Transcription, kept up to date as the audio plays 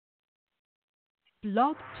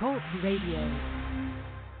Blog Talk Radio.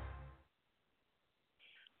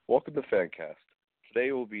 Welcome to Fancast.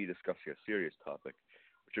 Today we'll be discussing a serious topic,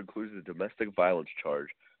 which includes the domestic violence charge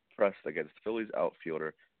pressed against Phillies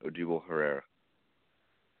outfielder Odubel Herrera.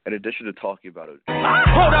 In addition to talking about it,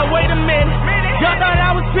 hold up, wait a minute. Y'all thought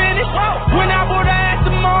I was finished? When I bought her ass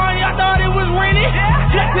tomorrow, y'all thought it was rented?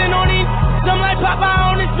 Flexing on these, I'm like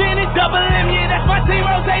Popeye on his finish. Double M, yeah, that's my team.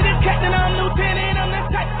 Rotated captain, I'm lieutenant. I'm the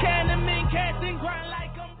type can the men casting grind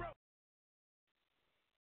like I'm broke.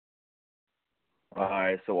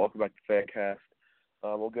 Alright, so welcome back to Fancast.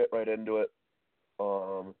 We'll get right into it.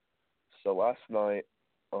 So last night,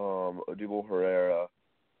 Odubel Herrera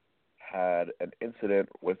had an incident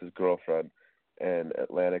with his girlfriend in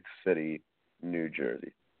Atlantic City, New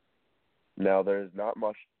Jersey. Now, there's not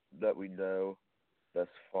much that we know thus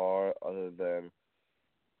far other than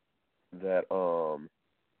that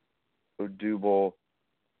Odubel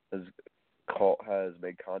has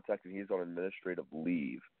made contact and he's on administrative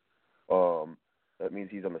leave. That means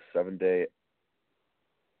he's on the 7-day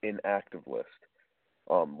inactive list.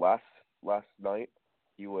 Last night,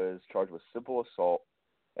 he was charged with simple assault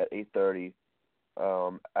at 8:30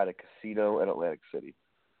 at a casino in Atlantic City.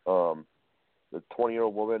 The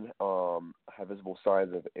 20-year-old woman had visible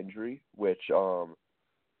signs of injury, which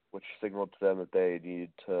signaled to them that they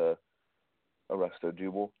needed to arrest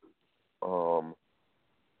Odubel.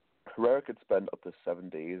 Herrera could spend up to 7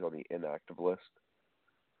 days on the inactive list.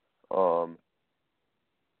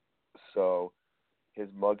 So his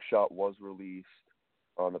mugshot was released.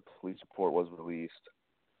 The police report was released.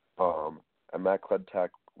 And Matt Klentak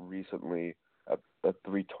recently at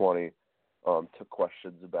 3:20 took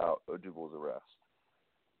questions about Odubel's arrest.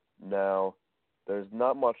 Now, there's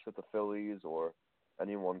not much that the Phillies or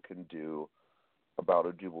anyone can do about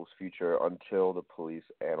Odubel's future until the police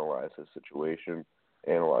analyze his situation,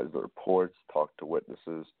 analyze the reports, talk to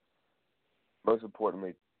witnesses. Most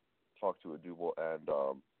importantly, talk to Odubel and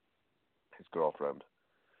his girlfriend.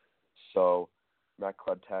 So, Matt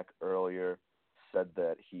Klentak earlier said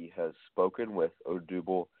that he has spoken with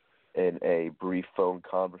Odubel in a brief phone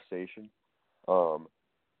conversation.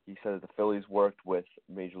 He said the Phillies worked with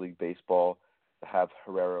Major League Baseball to have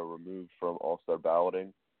Herrera removed from All-Star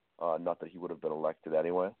balloting. Not that he would have been elected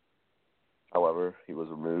anyway. However, he was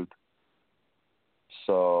removed.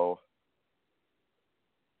 So,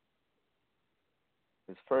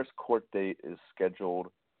 his first court date is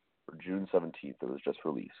scheduled for June 17th. It was just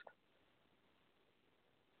released.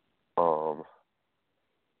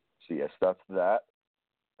 So yes, that's that.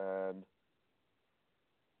 And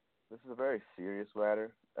this is a very serious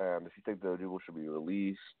matter. And if you think that Odubel should be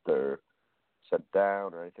released or sent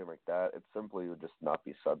down or anything like that, it simply would just not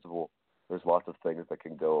be sensible. There's lots of things that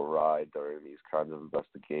can go awry during these kinds of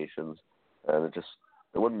investigations. And it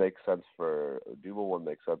wouldn't make sense for Odubel, wouldn't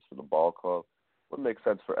make sense for the ball club, wouldn't make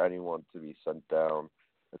sense for anyone to be sent down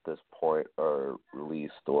at this point or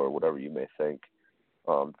released or whatever you may think.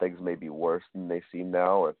 Things may be worse than they seem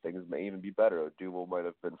now, or things may even be better. Odubel might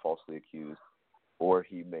have been falsely accused, or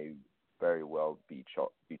he may very well be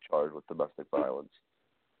charged with domestic violence.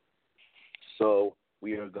 So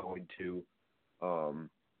we are going to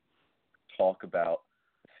talk about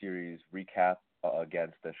the series recap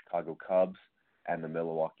against the Chicago Cubs and the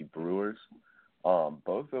Milwaukee Brewers,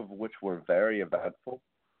 both of which were very eventful,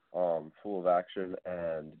 full of action,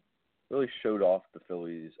 and really showed off the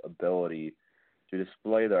Phillies' ability to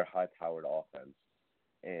display their high-powered offense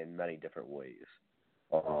in many different ways,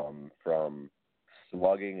 from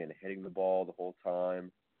slugging and hitting the ball the whole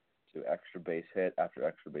time to extra base hit after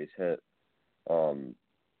extra base hit.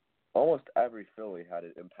 Almost every Philly had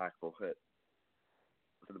an impactful hit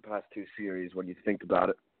for the past two series when you think about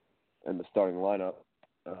it. And the starting lineup,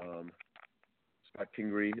 Scott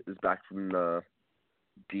Kingery is back from the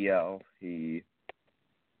DL. He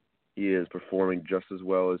is performing just as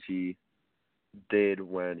well as he did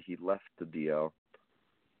when he left the DL.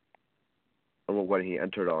 Or when he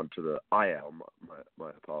entered onto the IL, my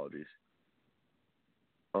apologies.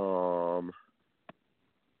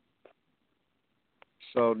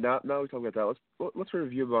 So now we talk about that. Let's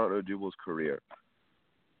review about Odubel's career.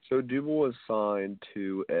 So Odubel was signed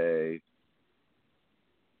to a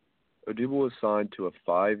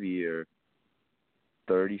 5-year,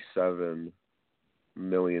 $37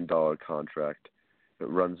 million contract that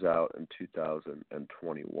runs out in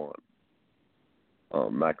 2021.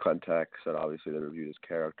 Matt Klentak said obviously they reviewed his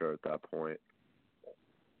character at that point.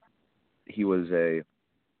 He was a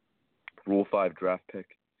Rule 5 draft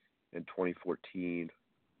pick in 2014.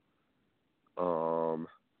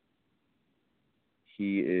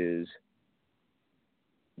 He is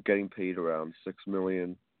getting paid around $6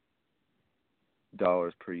 million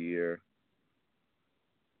per year.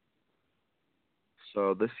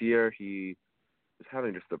 So this year he is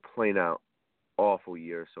having just a plain out awful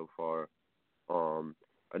year so far.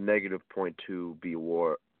 A negative .2 B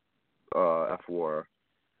WAR, F WAR,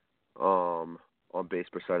 on base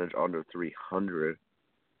percentage under 300.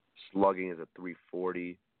 Slugging is at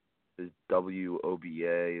 340. His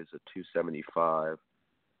WOBA is at 275,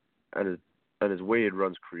 and his weighted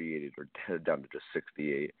runs created are headed down to just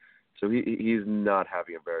 68. So he's not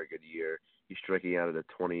having a very good year. He's striking out at a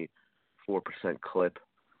 24% clip,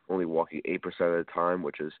 only walking 8% of the time,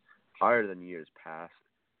 which is higher than years past,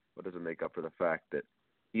 but doesn't make up for the fact that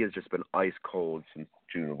he has just been ice cold since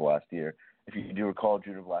June of last year. If you do recall,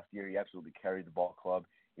 June of last year, he absolutely carried the ball club.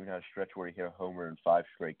 Even had a stretch where he hit a homer in 5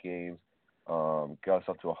 straight games. Got us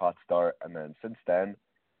up to a hot start, and then since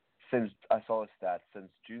I saw his stats, since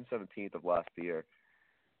June 17th of last year,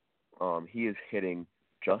 he is hitting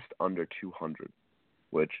just under 200,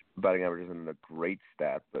 which batting average isn't a great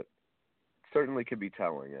stat, but certainly can be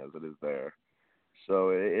telling as it is there. So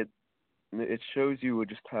it shows you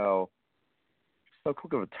just how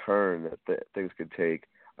quick of a turn that things could take.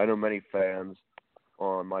 I know many fans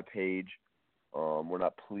on my page were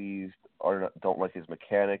not pleased, don't like his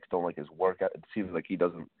mechanics, don't like his workout. It seems like he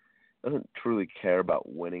doesn't truly care about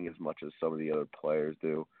winning as much as some of the other players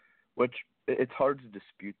do, which it's hard to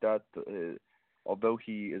dispute that. Although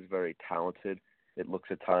he is very talented, it looks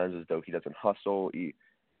at times as though he doesn't hustle. He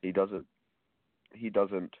doesn't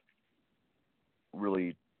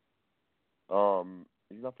really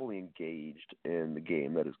he's not fully engaged in the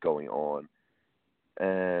game that is going on,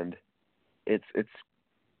 and it's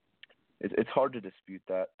hard to dispute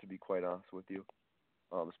that, to be quite honest with you.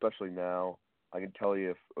 Especially now, I can tell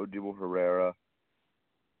you if Odubel Herrera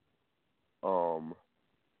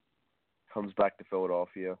comes back to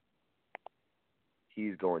Philadelphia,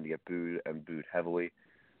 he's going to get booed and booed heavily,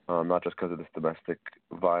 not just because of this domestic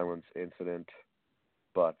violence incident,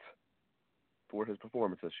 but for his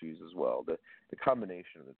performance issues as well. The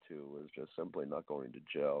combination of the two is just simply not going to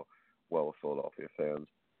gel well with Philadelphia fans.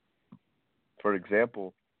 For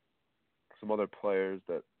example, some other players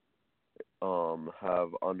that have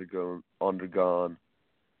undergone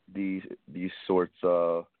these sorts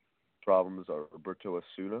of problems are Roberto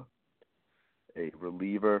Osuna, a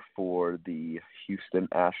reliever for the Houston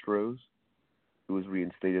Astros, who was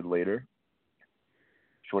reinstated later.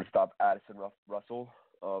 Shortstop Addison Russell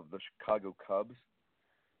of the Chicago Cubs,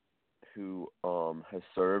 who has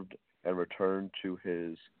served and returned to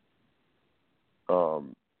his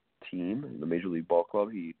team, the Major League Ball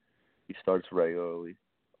Club. He starts regularly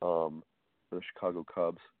for the Chicago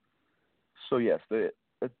Cubs. So yes, it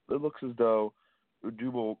looks as though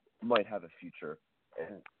Odubel might have a future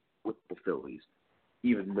with the Phillies,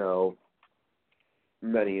 even though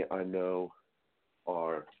many I know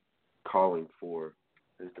are calling for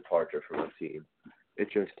his departure from the team.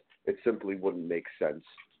 It simply wouldn't make sense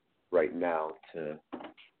right now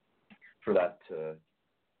for that to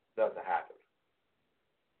happen.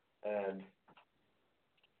 And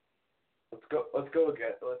let's go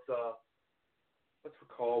again. Let's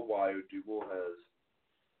recall why Odubel has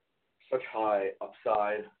such high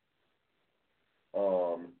upside.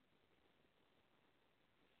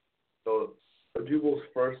 So Odubel's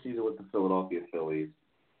first season with the Philadelphia Phillies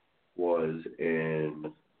was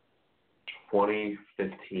in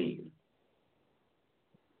 2015.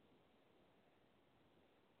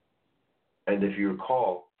 And if you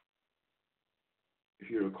recall,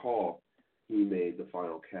 he made the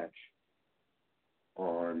final catch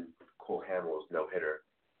on Cole Hamels' no-hitter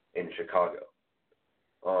in Chicago.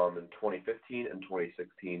 In 2015 and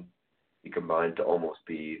 2016, he combined to almost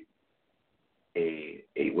be a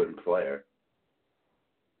 8-win player,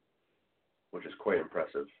 which is quite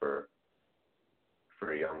impressive for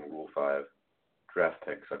a young Rule 5 draft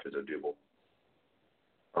pick such as Odubel.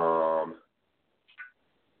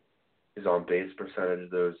 His on-base percentage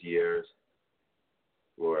those years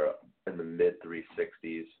were in the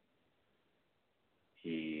mid-360s.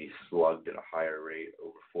 He slugged at a higher rate,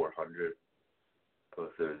 over 400, both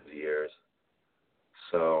those years.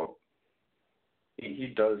 So he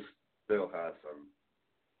does still have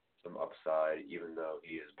some upside, even though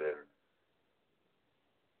he has been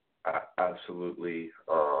absolutely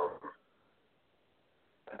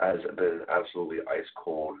ice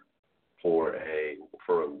cold for a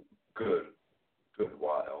good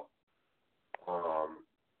while.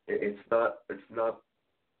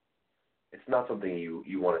 It's not something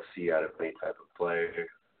you want to see out of any type of player.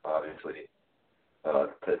 Obviously,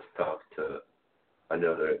 it's tough to. I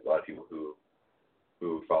know there are a lot of people who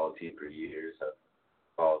followed the team for years have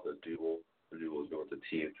followed Odubel. Odubel has been with the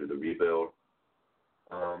team through the rebuild.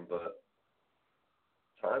 But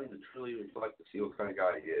time to truly reflect to see what kind of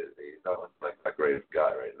guy he is. He's not like that great of a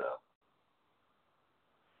guy right now.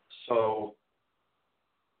 So,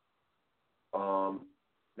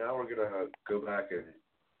 now we're gonna go back and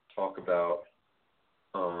talk about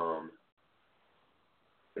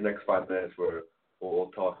the next 5 minutes where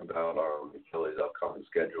we'll talk about the Phillies' upcoming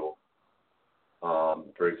schedule.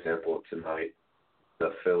 For example, tonight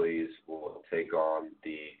the Phillies will take on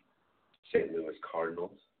the St. Louis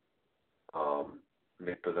Cardinals.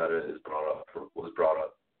 Nick Pivetta was brought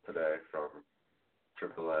up today from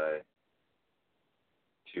AAA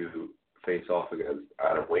to face off against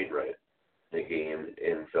Adam Wainwright in a game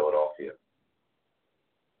in Philadelphia.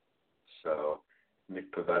 So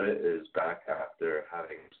Nick Pivetta is back after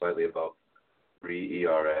having slightly above 3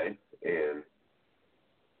 ERA in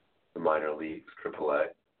the minor leagues,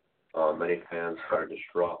 AAA. Many fans are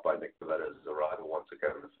distraught by Nick Pivetta's arrival once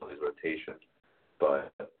again in the Phillies rotation,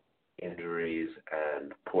 but injuries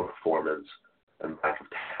and poor performance and lack of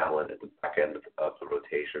talent at the back end of the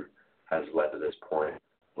rotation has led to this point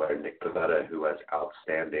where Nick Pivetta, who has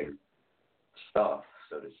outstanding stuff,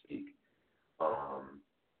 so to speak,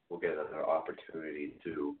 will get another opportunity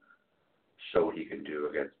to show what he can do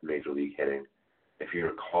against Major League hitting. If you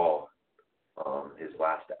recall, his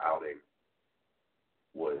last outing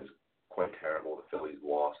was quite terrible. The Phillies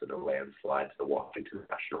lost in a landslide to the Washington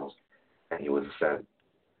Nationals, and he was sent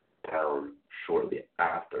down shortly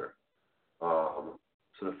after. So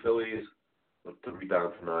the Phillies look to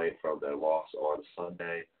rebound tonight from their loss on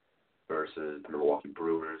Sunday versus the Milwaukee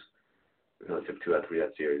Brewers. They only took 2 out of 3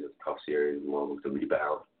 that series. It's a tough series, and we'll look to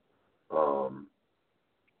rebound.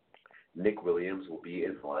 Nick Williams will be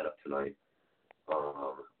in the lineup tonight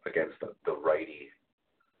against the righty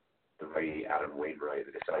Adam Wainwright.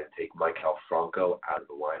 They decided to take Maikel Franco out of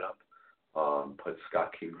the lineup, put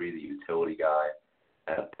Scott Kingery, the utility guy,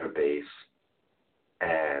 at their base,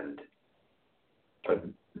 and put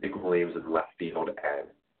Nick Williams in left field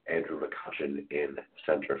and Andrew McCutchen in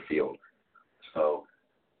center field. So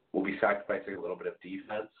we'll be sacrificing a little bit of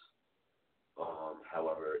defense.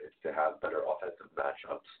 However, it's to have better offensive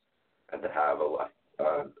matchups and to have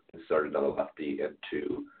insert another lefty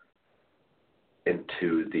into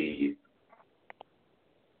the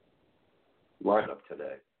lineup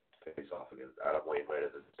today to face off against Adam Wainwright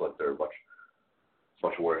as a split. They're much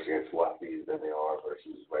worse against lefties than they are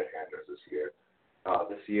versus right-handers this year.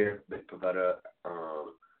 This year, Nick Pivetta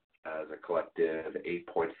has a collective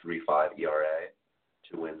 8.35 ERA,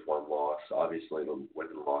 2 wins, 1 loss. Obviously, the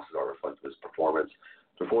wins and losses are reflective of his performance.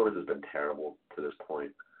 Performance has been terrible to this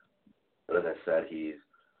point. But as I said, he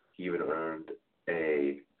even earned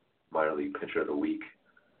a minor league pitcher of the week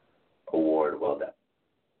award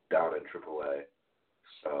down in AAA.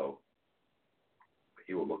 So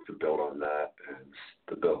he will look to build on that and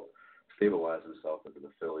to stabilize himself into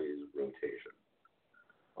the Phillies rotation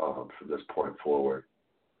from this point forward.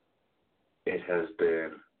 It has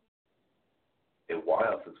been a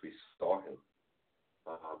while since we saw him.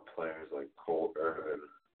 Players like Cole Irvin,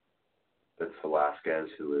 Vince Velasquez,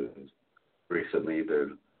 who has recently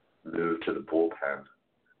been moved to the bullpen,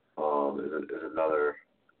 is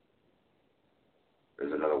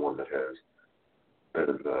another one that has been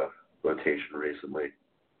in the rotation recently.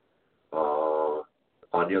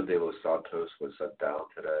 Anil De Los Santos was sent down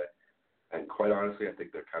today, and quite honestly, I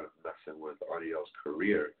think they're kind of messing with Anil's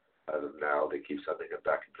career as of now. They keep sending him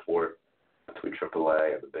back and forth between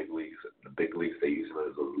AAA and the big leagues. In the big leagues, they use him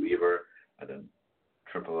as a reliever, and then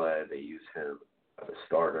AAA, they use him as a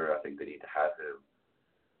starter. I think they need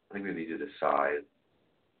to decide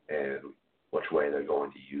in which way they're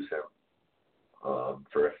going to use him.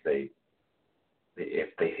 For if they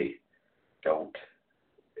don't,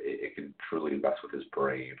 it can truly mess with his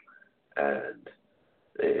brain, and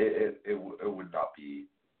it would not be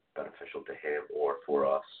beneficial to him or for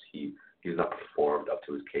us. He's not performed up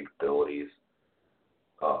to his capabilities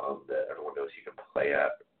that everyone knows he can play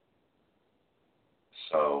at.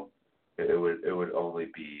 So it would only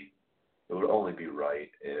be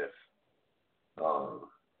right if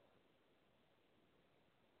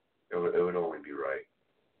it would only be right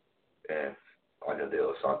if Anil De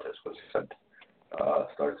Los Santos was sent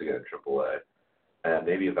starts again in AAA, and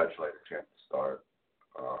maybe eventually has a chance to start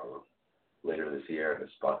later this year in a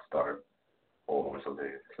spot start or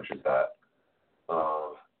something such as that.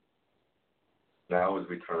 Now, as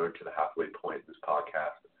we turn to the halfway point in this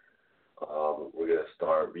podcast, we're going to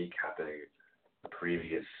start recapping the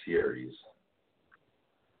previous series.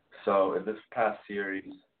 So in this past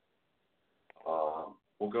series,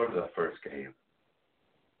 we'll go to the first game.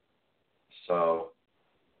 So,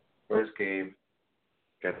 first game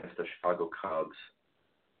against the Chicago Cubs,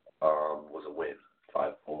 was a win,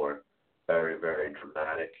 5-4. Very, very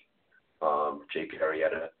dramatic. Jake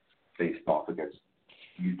Arrieta faced off against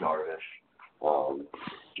Yu Darvish.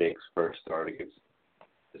 Jake's first start against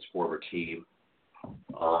his former team,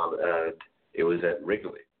 and it was at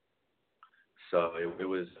Wrigley. So it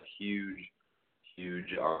was a huge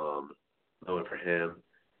moment for him.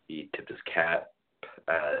 He tipped his cap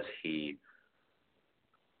as he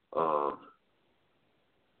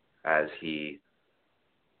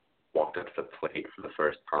walked up to the plate for the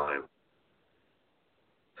first time.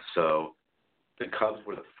 So the Cubs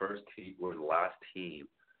were the last team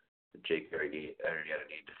that Jake Arrieta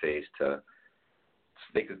needed to face to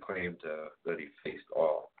stake a claim to that he faced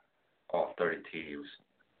all 30 teams.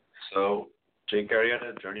 So Jake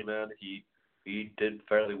Arrieta, journeyman, he did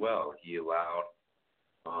fairly well. He allowed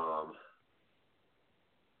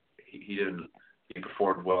he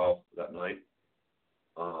performed well that night.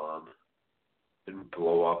 Didn't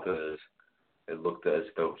blow up as it looked as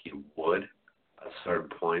though he would at certain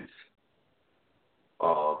points.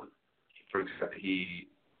 For example,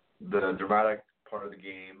 the dramatic part of the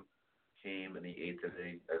game came in the 8th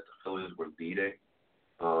inning as the Phillies were leading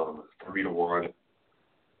 3-1,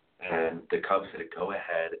 and the Cubs had a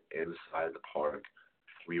go-ahead inside the park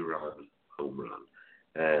 3-run home run,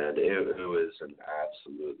 and it was an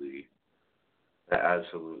absolutely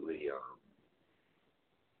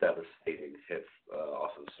devastating hit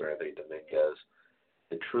off of Seranthony Dominguez.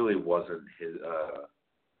 It truly wasn't his.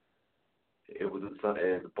 It wasn't,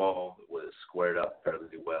 and the ball was squared up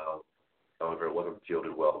fairly well. However, it wasn't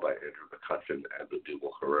fielded well by Andrew McCutchen and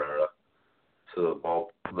Odubel Herrera. So the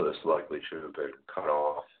ball most likely should have been cut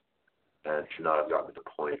off and should not have gotten to the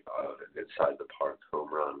point of an inside the park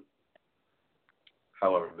home run.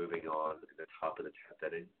 However, moving on in the top of the 10th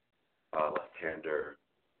inning,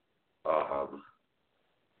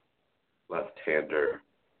 left-hander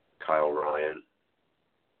Kyle Ryan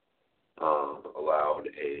allowed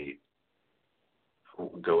a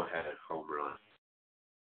go-ahead home run.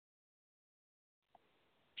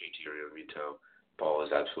 JT Realmuto, ball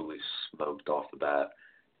is absolutely smoked off the bat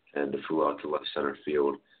and flew out to left center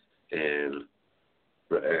field in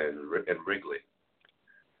Wrigley.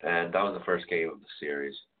 And that was the first game of the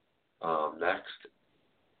series. Next,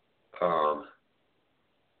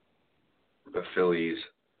 the Phillies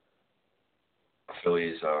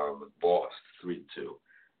lost 3-2,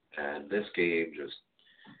 and this game just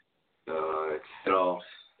set off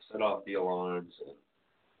the alarms in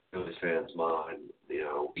Phillies fans' mind. You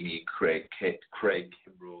know, we need Craig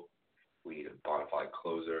Kimbrell. We need a bona fide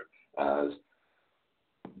closer, as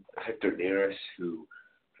Hector Neris, who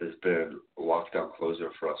has been a lockdown closer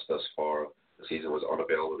for us thus far. The season was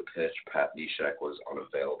unavailable to pitch. Pat Neshek was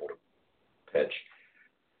unavailable to pitch.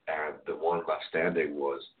 And the one left standing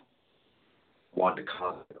was Juan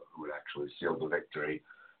DeCanto, who had actually sealed the victory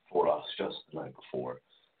for us just the night before.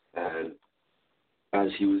 And as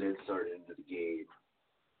he was inserted into the game,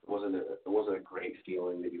 it wasn't a great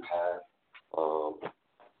feeling that you had.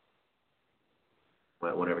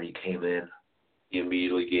 Whenever he came in, he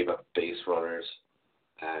immediately gave up base runners,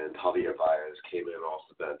 and Javier Baez came in off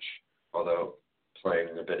the bench, although playing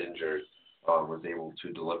a bit injured, was able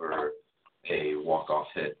to deliver a walk-off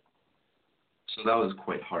hit. So that was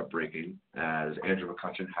quite heartbreaking, as Andrew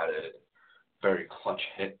McCutchen had a very clutch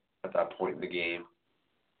hit at that point in the game.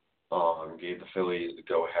 Gave the Phillies the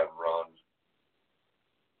go-ahead run.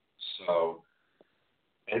 So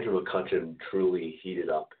Andrew McCutchen truly heated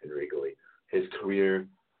up in Wrigley. His career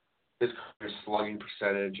slugging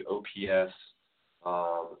percentage, OPS,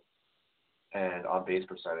 and on-base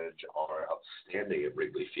percentage are outstanding at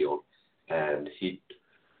Wrigley Field, and he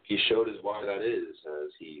showed us why that is, as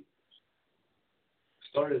he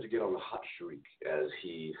started to get on a hot streak as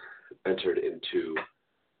he entered into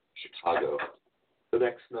Chicago. The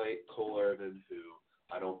next night, Cole Irvin, who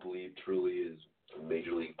I don't believe truly is a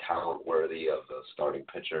major league talent worthy of a starting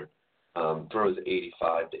pitcher, throws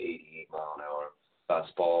 85 to 88 mile an hour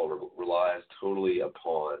fastball, relies totally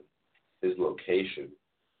upon his location.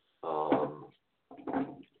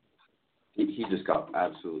 He just got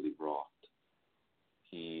absolutely rocked.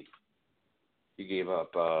 He gave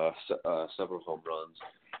up several home runs,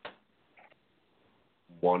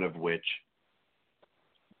 one of which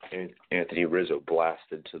Anthony Rizzo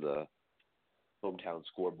blasted to the hometown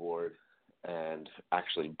scoreboard and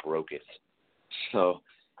actually broke it. So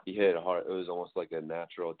he hit it hard. It was almost like a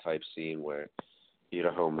natural type scene where he hit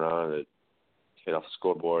a home run, it hit off the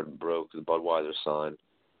scoreboard and broke the Budweiser sign.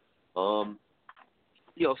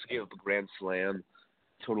 He also gave up a grand slam,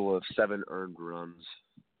 total of 7 earned runs.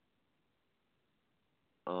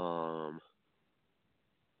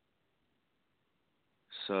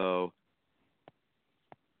 So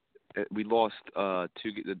we lost the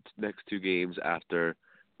next two games after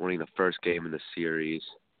winning the first game in the series.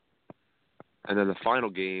 And then the final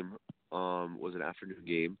game was an afternoon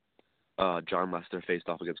game. John Lester faced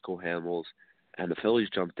off against Cole Hamels, and the Phillies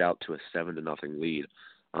jumped out to a 7-0 lead.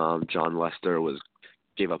 John Lester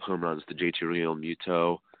gave up home runs to JT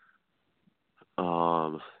Realmuto.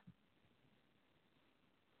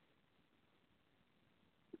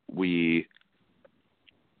 We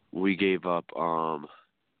gave up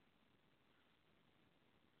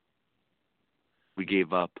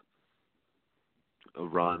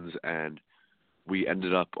runs, and we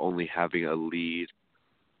ended up only having a lead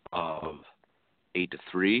of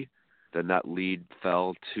 8-3. Then that lead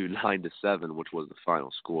fell to 9-7, which was the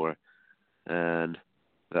final score, and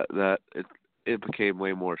it became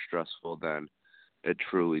way more stressful than it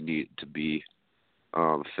truly needed to be.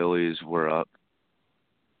 The Phillies were up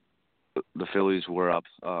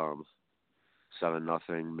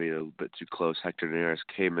 7-0, made it a bit too close. Hector Neris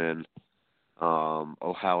came in,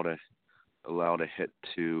 allowed a hit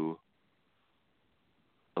to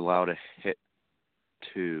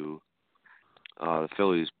the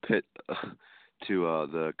Phillies pit to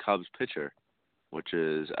the Cubs pitcher, which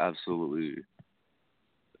is absolutely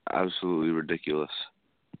ridiculous.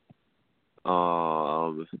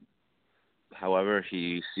 However,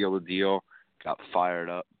 he sealed the deal, got fired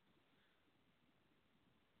up.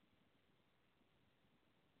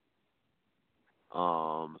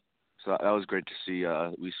 So that was great to see.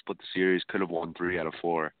 We split the series, could have won 3 out of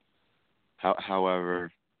 4.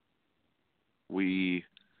 However, we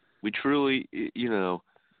truly, even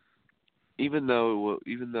though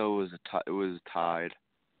it was tied,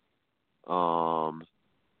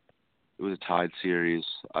 it was a tied series.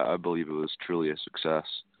 I believe it was truly a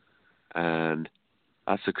success, and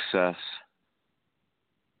that success,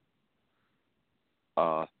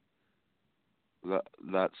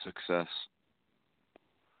 that success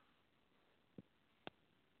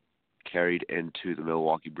carried into the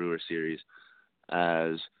Milwaukee Brewers series,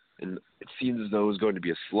 and it seems as though it was going to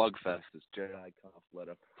be a slugfest as Jerry Eickhoff let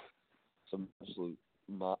up some absolute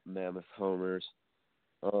mammoth homers.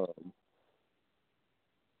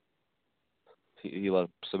 He let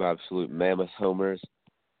up some absolute mammoth homers.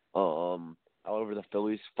 However, the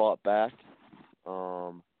Phillies fought back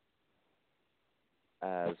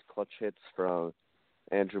as clutch hits from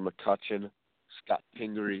Andrew McCutchen, Scott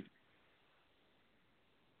Kingery,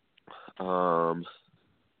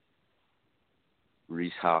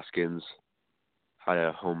 Rhys Hoskins had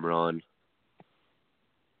a home run,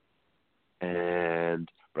 and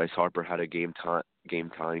Bryce Harper had a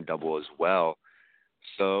game-tying double as well.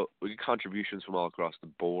 So we get contributions from all across the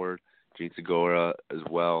board, Gene Segura as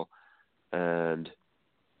well, and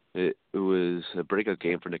it was a breakout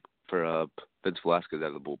game for Vince Velasquez out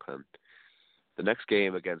of the bullpen. The next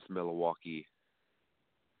game against Milwaukee,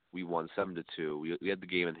 we won 7-2. We had the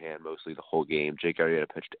game in hand mostly the whole game. Jake Arrieta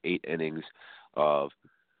pitched 8 innings of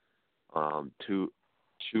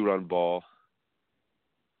two-run ball.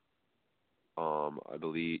 I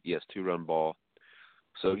believe, yes, 2-run ball.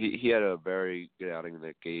 So he had a very good outing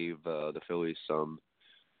that gave the Phillies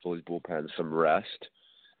bullpen some rest.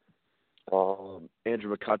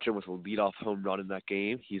 Andrew McCutchen was a leadoff home run in that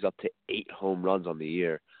game. He's up to 8 home runs on the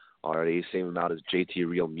year already, same amount as JT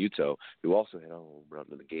Realmuto, who also hit a home run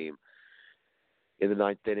in the game. In the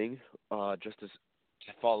 9th inning, just to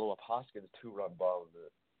follow up Hoskins' 2-run ball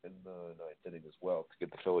in the 9th inning as well to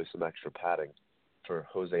give the Phillies some extra padding for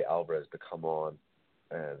Jose Alvarez to come on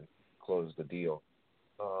and close the deal.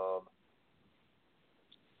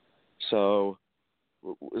 So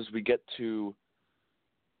as we got to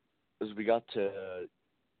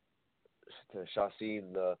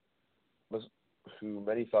Chacín, who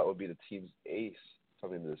many thought would be the team's ace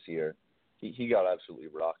coming this year, he got absolutely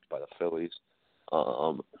rocked by the Phillies.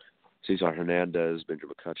 Cesar Hernandez,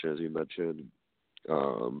 Benjamin McCutchen, as you mentioned,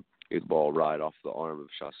 hit the ball right off the arm of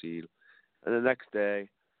Chacín. And the next day,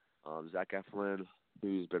 Zach Eflin,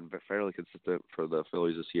 who's been fairly consistent for the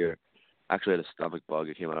Phillies this year, actually had a stomach bug.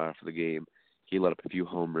 It came out after the game. He let up a few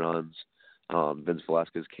home runs. Vince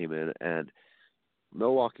Velasquez came in, and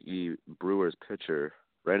Milwaukee Brewers pitcher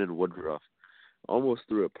Brandon Woodruff almost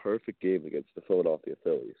threw a perfect game against the Philadelphia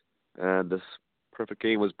Phillies. And this perfect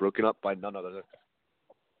game was broken up by none other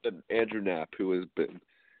than Andrew Knapp, who has been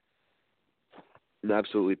an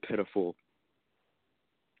absolutely pitiful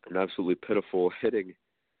hitting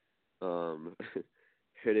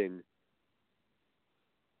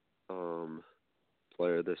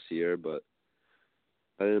player this year, but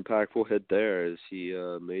an impactful hit there as he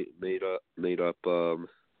made up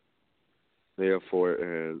for it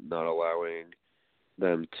and not allowing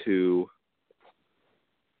them to,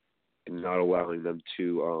 and not allowing them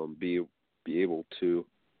to be able to.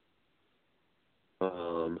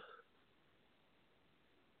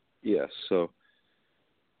 So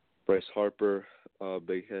Bryce Harper,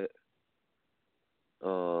 big hit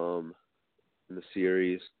in the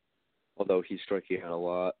series. Although he's striking out a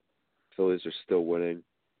lot, Phillies are still winning.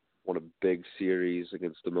 Won a big series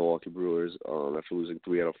against the Milwaukee Brewers after losing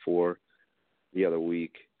 3 out of 4 the other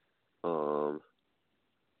week.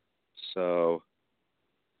 So,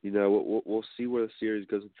 we'll see where the series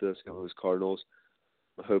goes with the St. Louis Cardinals.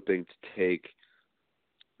 I'm hoping to take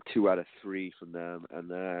 2 out of 3 from them, and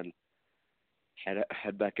then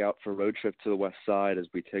head back out for a road trip to the West Side as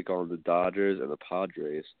we take on the Dodgers and the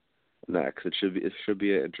Padres next. It should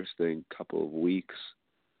be an interesting couple of weeks.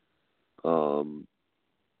 Some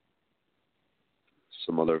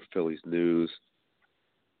other Phillies news.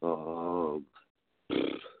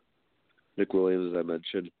 Nick Williams, as I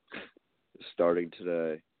mentioned, is starting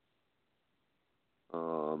today.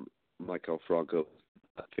 Michael Franco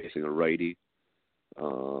facing a righty.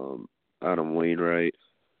 Adam Wainwright.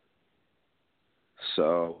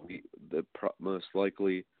 So most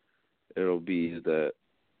likely it'll be that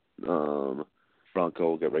Franco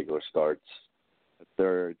will get regular starts.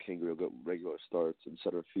 Third, Kingery will get regular starts in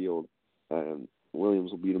center field, and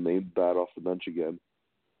Williams will be the main bat off the bench again.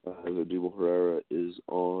 As Odubel Herrera is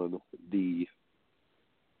on the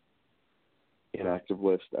inactive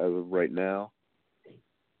list as of right now.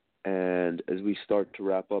 And as we start to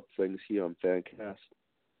wrap up things here on Fancast,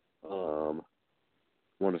 I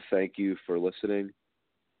want to thank you for listening.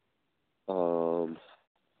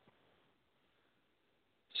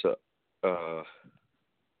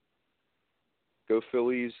 Go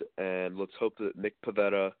Phillies, and let's hope that Nick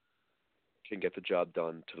Pivetta can get the job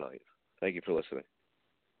done tonight. Thank you for listening.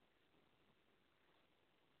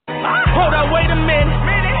 Hold up, wait a minute.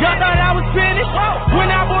 Y'all thought I was finished?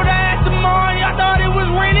 When I